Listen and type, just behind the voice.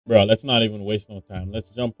Bro, let's not even waste no time. Let's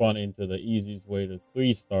jump on into the easiest way to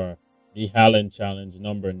 3-star the Allan Challenge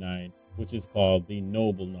number 9, which is called the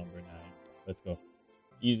Noble number 9. Let's go.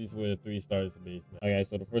 Easiest way to 3 stars is base. Okay,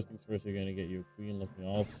 so the first things first, you're gonna get your queen looking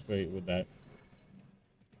all straight with that.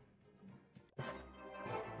 You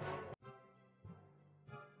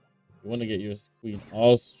want to get your queen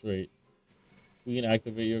all straight. Queen,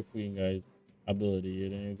 activate your queen, guys. Ability.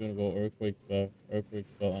 And then you're gonna go earthquake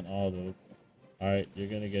spell on all those. Alright, you're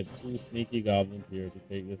gonna get 2 sneaky goblins here to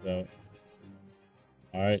take this out.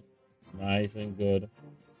 Alright, nice and good.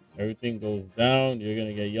 Everything goes down. You're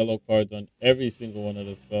gonna get yellow cards on every single one of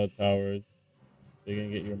the spell towers. You're gonna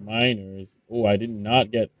get your miners. Oh, I did not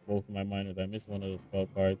get both of my miners. I missed one of the spell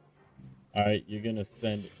cards. Alright, you're gonna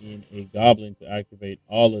send in a goblin to activate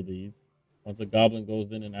all of these. Once a goblin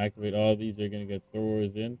goes in and activate all of these, you're gonna get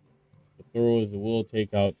throwers in. The throwers will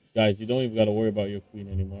take out. Guys, you don't even gotta worry about your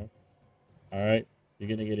queen anymore. Alright, you're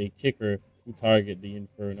gonna get a kicker to target the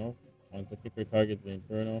Inferno. Once the kicker targets the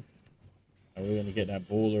Inferno, and we're gonna get that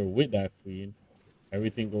bowler with that queen.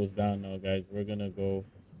 Everything goes down now, guys. We're gonna go.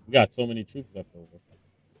 We got so many troops left over.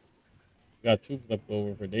 We got troops left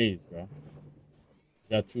over for days, bro.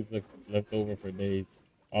 We got troops left over for days.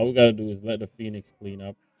 All we gotta do is let the Phoenix clean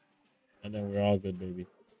up, and then we're all good, baby.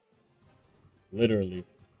 Literally.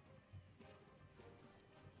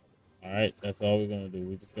 Alright, that's all we're gonna do.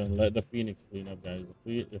 We're just gonna let the Phoenix clean up, guys.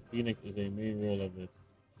 The Phoenix is a main role of this.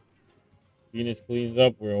 Phoenix cleans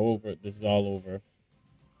up, we're over. This is all over.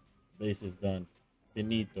 Base is done.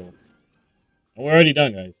 Finito. And we're already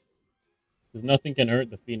done, guys. Because nothing can hurt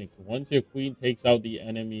the Phoenix. Once your queen takes out the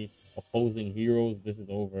enemy opposing heroes, this is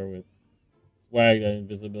over with. Swag that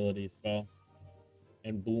invisibility spell.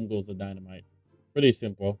 And boom goes the dynamite. Pretty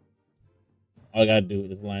simple. All you gotta do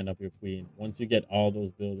is line up your queen. Once you get all those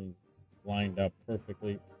buildings lined up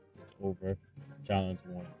perfectly, it's over. Challenge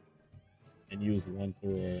 1. And use 1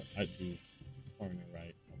 thrower at the corner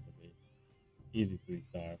right of the base. Easy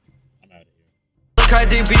 3-star. I'm out of here. Look, I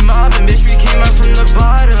did be mobbing, bitch, we came up from the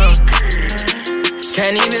bottom.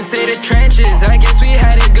 Can't even say the trenches. I guess we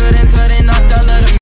had it good until they knocked down the